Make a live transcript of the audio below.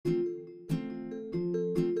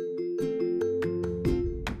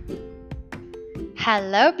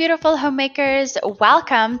Hello, beautiful homemakers.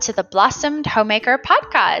 Welcome to the Blossomed Homemaker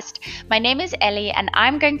podcast. My name is Ellie, and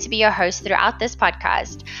I'm going to be your host throughout this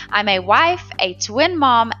podcast. I'm a wife, a twin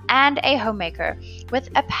mom, and a homemaker with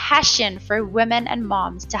a passion for women and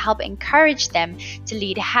moms to help encourage them to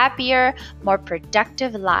lead happier, more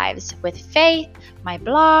productive lives with faith, my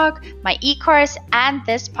blog, my e-course, and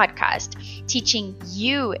this podcast, teaching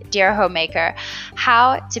you, dear homemaker,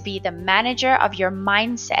 how to be the manager of your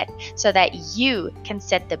mindset so that you can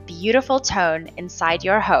set the beautiful tone inside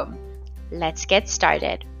your home. Let's get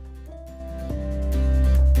started.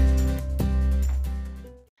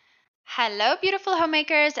 Hello, beautiful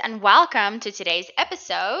homemakers, and welcome to today's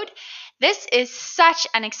episode. This is such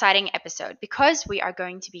an exciting episode because we are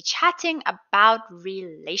going to be chatting about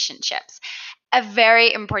relationships, a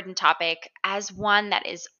very important topic, as one that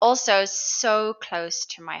is also so close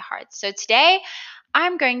to my heart. So today,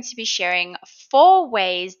 I'm going to be sharing 4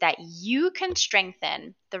 ways that you can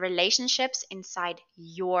strengthen the relationships inside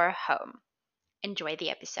your home. Enjoy the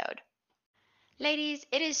episode. Ladies,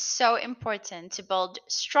 it is so important to build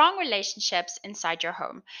strong relationships inside your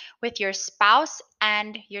home with your spouse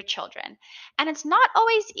and your children. And it's not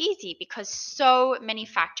always easy because so many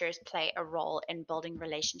factors play a role in building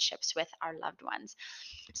relationships with our loved ones,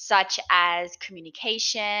 such as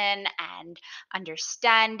communication and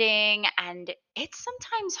understanding, and it's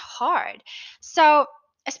sometimes hard. So,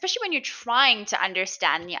 especially when you're trying to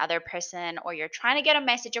understand the other person or you're trying to get a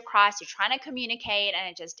message across, you're trying to communicate, and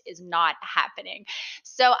it just is not happening.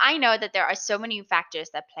 So, I know that there are so many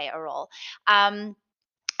factors that play a role.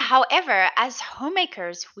 However, as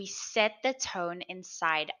homemakers, we set the tone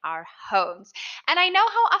inside our homes. And I know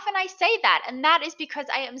how often I say that, and that is because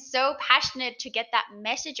I am so passionate to get that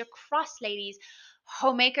message across, ladies.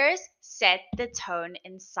 Homemakers set the tone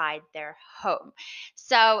inside their home.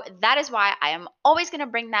 So that is why I am always going to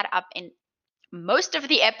bring that up in most of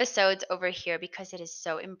the episodes over here because it is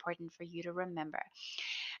so important for you to remember.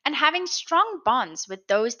 And having strong bonds with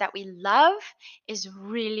those that we love is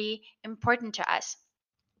really important to us.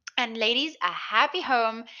 And ladies, a happy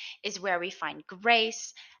home is where we find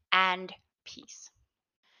grace and peace.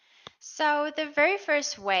 So, the very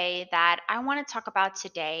first way that I want to talk about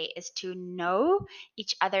today is to know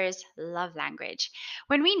each other's love language.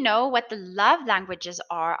 When we know what the love languages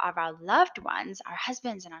are of our loved ones, our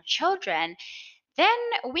husbands, and our children, then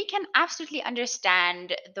we can absolutely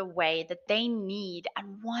understand the way that they need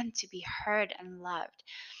and want to be heard and loved.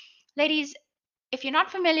 Ladies, if you're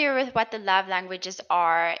not familiar with what the love languages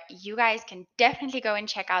are, you guys can definitely go and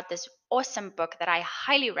check out this awesome book that I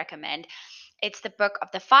highly recommend. It's the book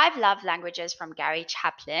of the 5 love languages from Gary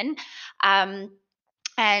Chapman.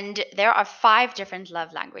 And there are 5 different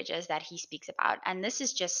love languages that he speaks about. And this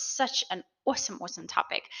is just such an awesome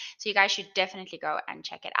topic. So you guys should definitely go and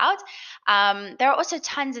check it out. There are also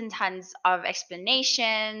tons and tons of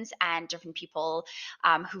explanations and different people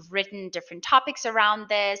who've written different topics around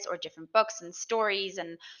this or different books and stories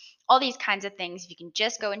and all these kinds of things. You can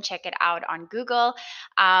just go and check it out on Google.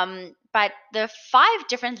 But the 5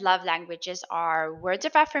 different love languages are words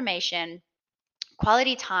of affirmation,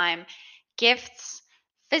 quality time, gifts,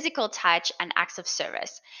 physical touch, and acts of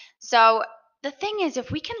service. So the thing is,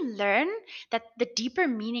 if we can learn that the deeper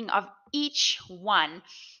meaning of each one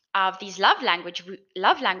of these love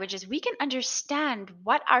languages, we can understand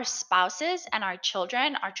what our spouses and our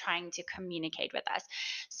children are trying to communicate with us.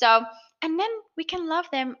 So, and then we can love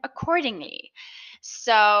them accordingly.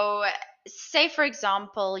 So, say for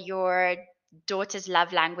example, your daughter's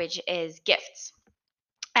love language is gifts,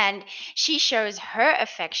 and she shows her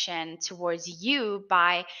affection towards you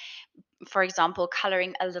by, for example,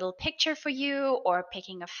 coloring a little picture for you or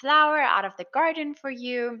picking a flower out of the garden for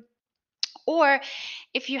you. Or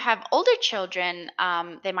if you have older children,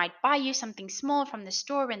 they might buy you something small from the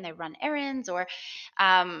store when they run errands, or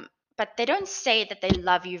but they don't say that they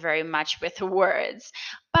love you very much with words,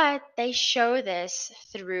 but they show this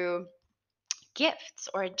through gifts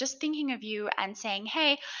or just thinking of you and saying,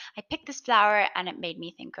 hey, I picked this flower and it made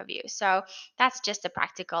me think of you. So that's just a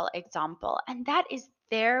practical example. And that is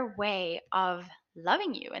their way of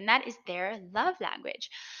loving you, and that is their love language.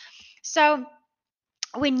 So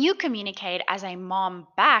when you communicate as a mom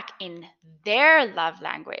back in their love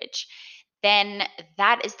language, then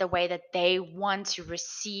that is the way that they want to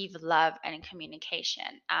receive love and communication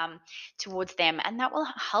towards them. And that will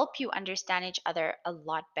help you understand each other a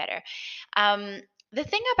lot better. Um, the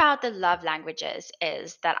thing about the love languages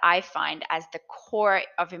is that I find as the core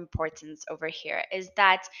of importance over here is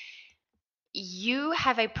that you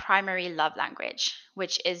have a primary love language,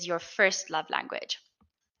 which is your first love language.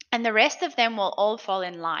 And the rest of them will all fall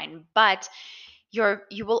in line, but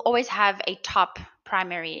you will always have a top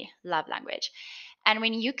primary love language. And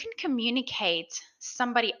when you can communicate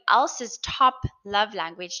somebody else's top love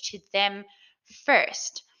language to them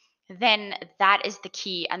first, then that is the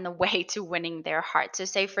key and the way to winning their heart. So,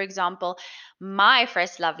 say, for example, my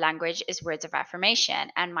first love language is words of affirmation,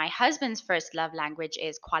 and my husband's first love language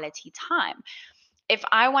is quality time. If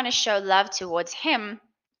I want to show love towards him,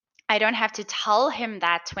 I don't have to tell him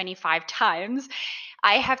that 25 times.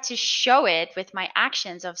 I have to show it with my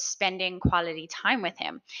actions of spending quality time with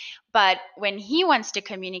him. But when he wants to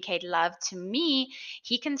communicate love to me,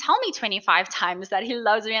 he can tell me 25 times that he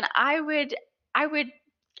loves me, and I would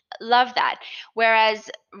love that. Whereas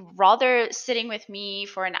rather sitting with me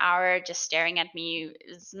for an hour just staring at me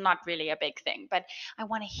is not really a big thing, but I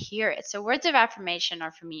want to hear it. So words of affirmation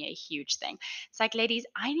are for me a huge thing. It's like, ladies,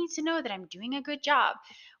 I need to know that I'm doing a good job.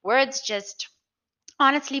 Words just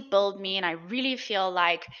honestly build me, and I really feel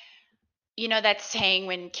like, that saying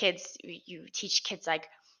when kids, you teach kids like,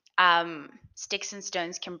 sticks and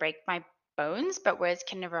stones can break my bones, but words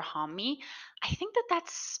can never harm me. I think that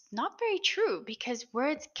that's not very true, because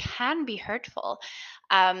words can be hurtful.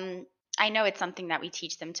 um, I know it's something that we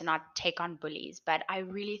teach them to not take on bullies, but I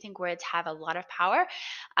really think words have a lot of power.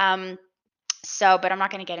 um, but I'm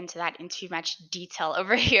not going to get into that in too much detail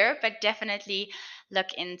over here, but definitely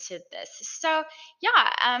look into this. So,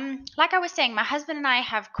 yeah, like I was saying, my husband and I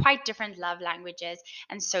have quite different love languages,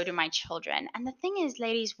 and so do my children. And the thing is,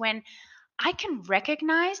 ladies, when I can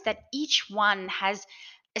recognize that each one has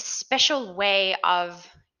a special way of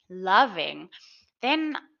loving,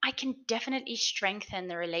 then I can definitely strengthen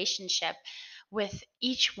the relationship with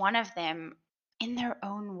each one of them in their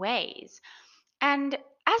own ways. And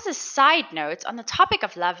as a side note, on the topic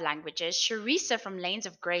of love languages, Sharissa from Lanes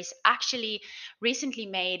of Grace actually recently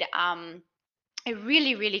made a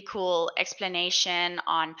really, really cool explanation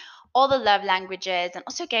on all the love languages, and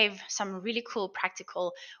also gave some really cool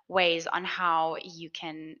practical ways on how you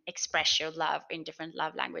can express your love in different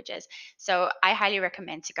love languages. So I highly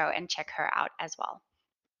recommend to go and check her out as well.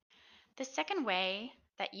 The second way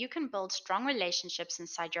that you can build strong relationships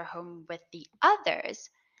inside your home with the others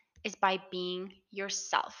is by being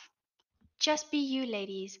yourself. Just be you,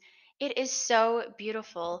 ladies. It is so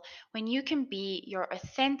beautiful when you can be your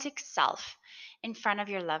authentic self in front of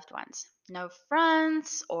your loved ones. No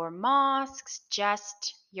fronts or masks,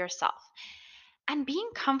 just yourself. And being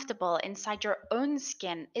comfortable inside your own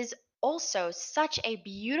skin is also such a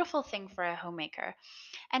beautiful thing for a homemaker.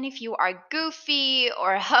 And if you are goofy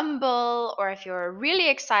or humble, or if you're a really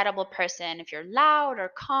excitable person, if you're loud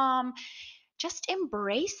or calm, just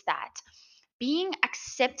embrace that. Being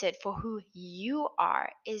accepted for who you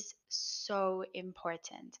are is so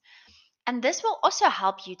important. And this will also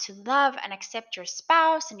help you to love and accept your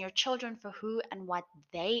spouse and your children for who and what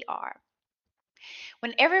they are.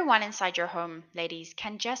 When everyone inside your home, ladies,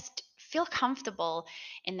 can just feel comfortable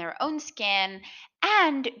in their own skin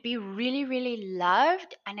and be really, really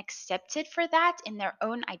loved and accepted for that in their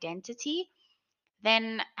own identity,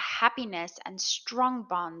 then happiness and strong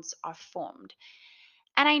bonds are formed.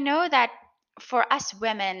 And I know that for us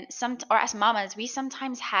women, or us mamas, we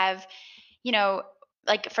sometimes have, you know,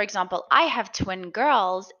 like for example, I have twin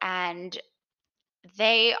girls, and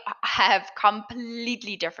they have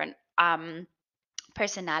completely different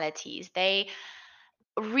personalities. They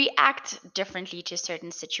react differently to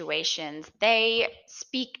certain situations. They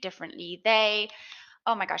speak differently.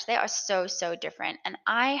 Oh my gosh, they are so, so different. And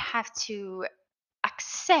I have to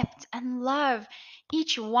accept and love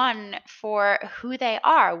each one for who they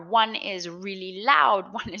are. One is really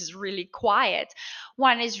loud, one is really quiet,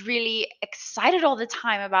 one is really excited all the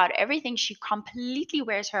time about everything. She completely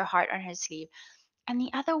wears her heart on her sleeve. And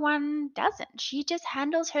the other one doesn't. She just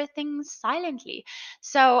handles her things silently.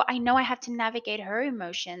 So I know I have to navigate her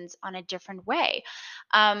emotions on a different way.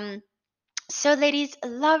 Um, so, ladies,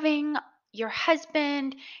 loving your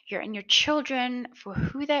husband, and your children for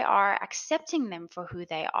who they are, accepting them for who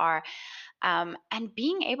they are, and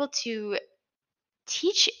being able to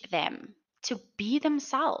teach them to be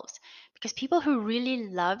themselves. Because people who really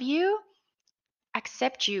love you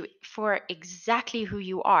accept you for exactly who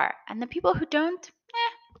you are. And the people who don't,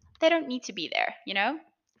 they don't need to be there,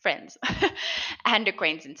 friends and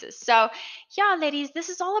acquaintances. So, yeah, ladies, this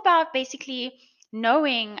is all about basically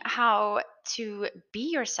knowing how to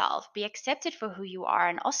be yourself, be accepted for who you are,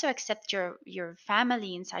 and also accept your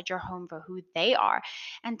family inside your home for who they are,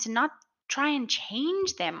 and to not try and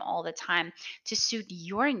change them all the time to suit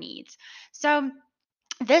your needs. So,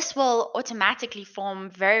 this will automatically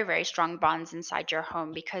form very, very strong bonds inside your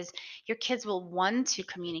home, because your kids will want to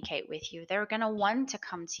communicate with you. They're going to want to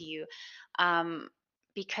come to you, um,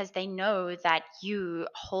 because they know that you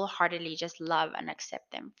wholeheartedly just love and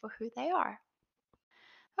accept them for who they are.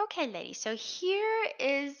 Okay, ladies, so here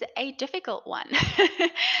is a difficult one.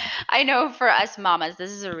 I know for us mamas, this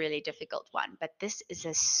is a really difficult one, but this is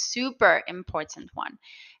a super important one.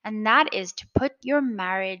 And that is to put your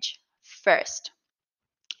marriage first.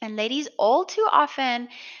 And ladies, all too often,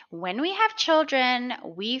 when we have children,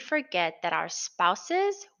 we forget that our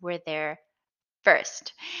spouses were there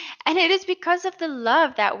first. And it is because of the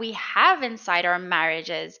love that we have inside our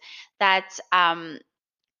marriages that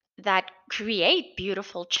create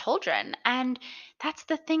beautiful children. And that's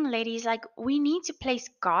the thing, ladies. Like, we need to place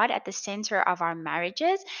God at the center of our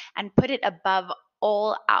marriages and put it above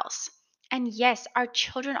all else. And yes, our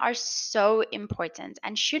children are so important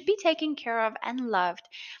and should be taken care of and loved,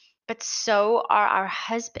 but so are our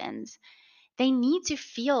husbands. They need to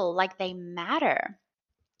feel like they matter.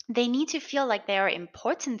 They need to feel like they are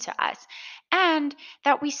important to us and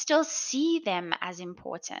that we still see them as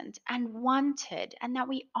important and wanted and that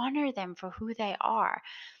we honor them for who they are.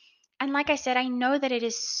 And like I said, I know that it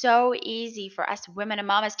is so easy for us women and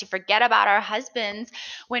mamas to forget about our husbands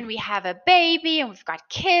when we have a baby and we've got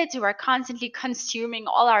kids who are constantly consuming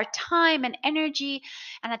all our time and energy.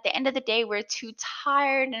 And at the end of the day, we're too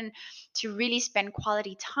tired and to really spend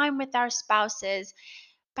quality time with our spouses.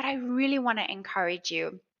 But I really want to encourage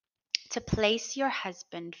you to place your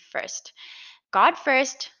husband first. God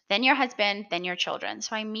first, then your husband, then your children.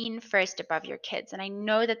 So I mean first above your kids. And I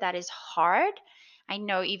know that that is hard. I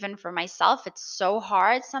know even for myself, it's so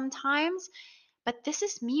hard sometimes. But this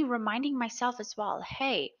is me reminding myself as well,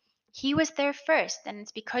 hey, he was there first. And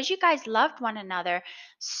it's because you guys loved one another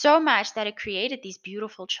so much that it created these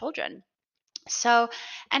beautiful children. So,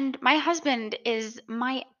 and my husband is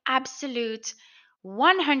my absolute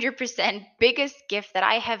 100% biggest gift that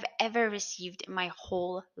I have ever received in my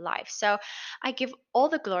whole life. So, I give all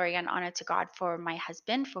the glory and honor to God for my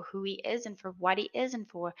husband, for who he is, and for what he is, and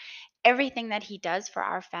for everything that he does for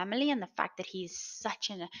our family, and the fact that he's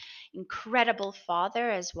such an incredible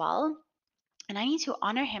father as well. And I need to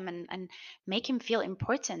honor him and make him feel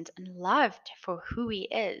important and loved for who he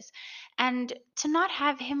is, and to not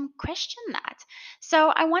have him question that. So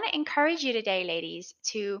I want to encourage you today, ladies,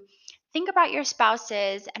 to think about your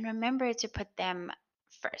spouses and remember to put them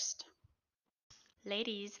first.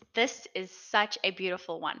 Ladies, this is such a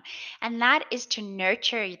beautiful one, and that is to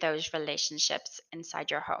nurture those relationships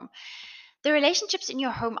inside your home. The relationships in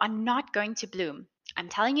your home are not going to bloom. I'm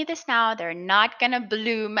telling you this now, they're not going to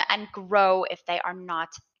bloom and grow if they are not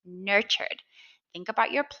nurtured. Think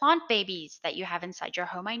about your plant babies that you have inside your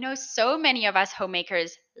home. I know so many of us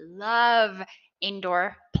homemakers love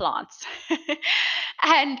indoor plants.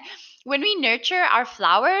 And when we nurture our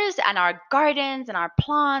flowers and our gardens and our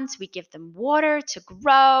plants, we give them water to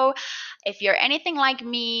grow. If you're anything like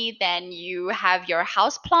me, then you have your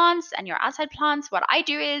house plants and your outside plants. What I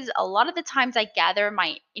do is a lot of the times I gather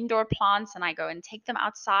my indoor plants and I go and take them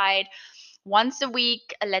outside once a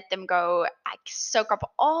week. I let them go. I soak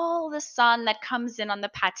up all the sun that comes in on the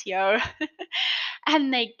patio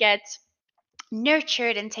and they get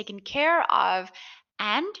nurtured and taken care of.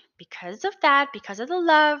 And because of that, because of the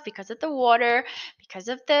love, because of the water, because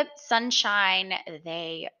of the sunshine,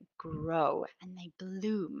 they grow and they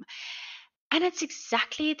bloom. And it's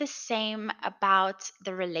exactly the same about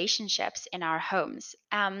the relationships in our homes.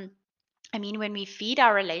 I mean, when we feed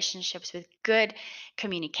our relationships with good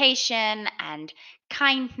communication and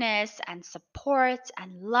kindness and support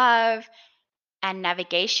and love and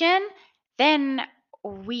navigation, then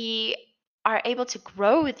we are able to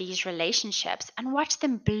grow these relationships and watch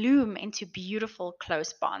them bloom into beautiful,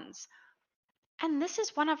 close bonds. And this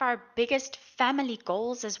is one of our biggest family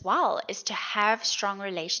goals as well, is to have strong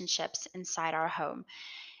relationships inside our home.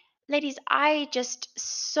 Ladies, I just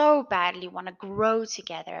so badly want to grow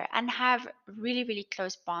together and have really, really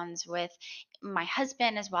close bonds with my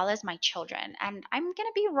husband as well as my children. And I'm going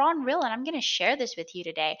to be raw and real and I'm going to share this with you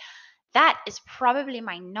today. That is probably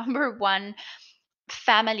my number one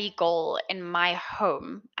family goal in my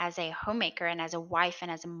home as a homemaker and as a wife and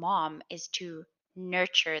as a mom, is to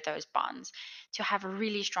nurture those bonds, to have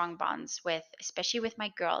really strong bonds with, especially with my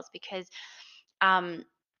girls, because um,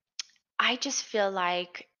 I just feel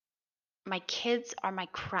like my kids are my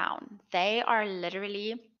crown. They are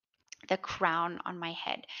literally the crown on my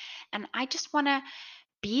head. And I just want to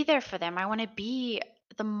be there for them. I want to be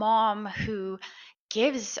the mom who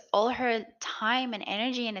gives all her time and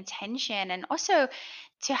energy and attention, and also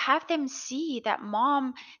to have them see that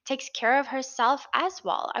mom takes care of herself as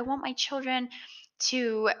well. I want my children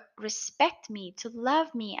to respect me, to love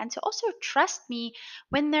me, and to also trust me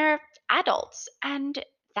when they're adults. And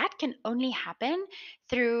that can only happen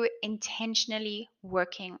through intentionally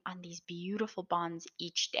working on these beautiful bonds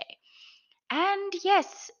each day. And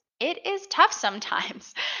yes, it is tough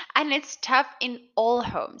sometimes, and it's tough in all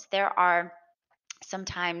homes. There are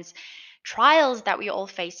sometimes trials that we all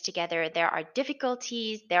face together. There are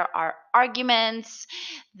difficulties, there are arguments,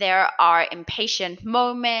 there are impatient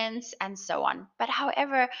moments, and so on. But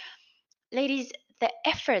however, ladies, the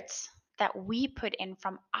efforts that we put in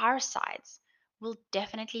from our sides will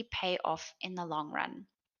definitely pay off in the long run.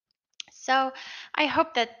 So I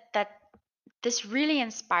hope that this really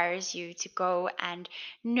inspires you to go and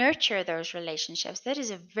nurture those relationships. That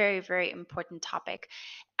is a very, very important topic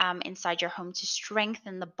inside your home, to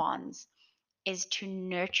strengthen the bonds, is to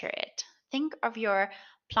nurture it. Think of your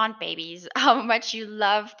plant babies, how much you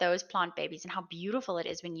love those plant babies, and how beautiful it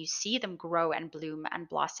is when you see them grow and bloom and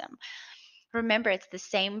blossom. Remember, it's the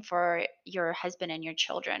same for your husband and your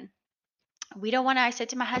children. We don't want to, I said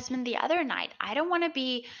to my husband the other night, I don't want to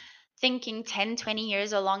be thinking 10, 20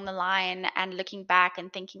 years along the line and looking back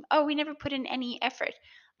and thinking, oh, we never put in any effort.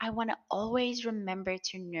 I want to always remember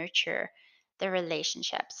to nurture the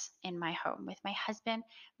relationships in my home with my husband,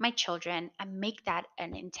 my children, and make that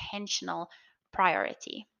an intentional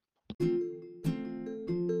priority.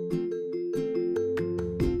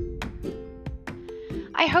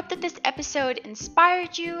 I hope that this episode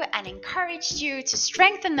inspired you and encouraged you to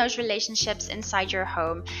strengthen those relationships inside your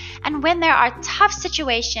home. And when there are tough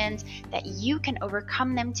situations, that you can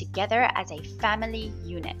overcome them together as a family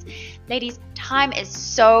unit. Ladies, time is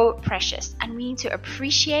so precious, and we need to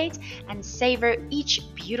appreciate and savor each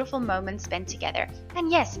beautiful moment spent together.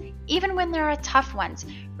 And yes, even when there are tough ones,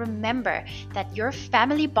 remember that your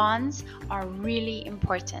family bonds are really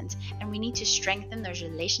important, and we need to strengthen those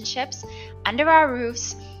relationships under our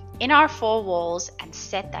roofs, in our four walls, and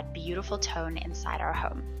set that beautiful tone inside our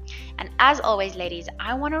home. And as always, ladies,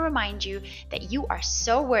 I want to remind you that you are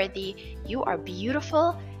so worthy, you are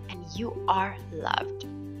beautiful, and you are loved.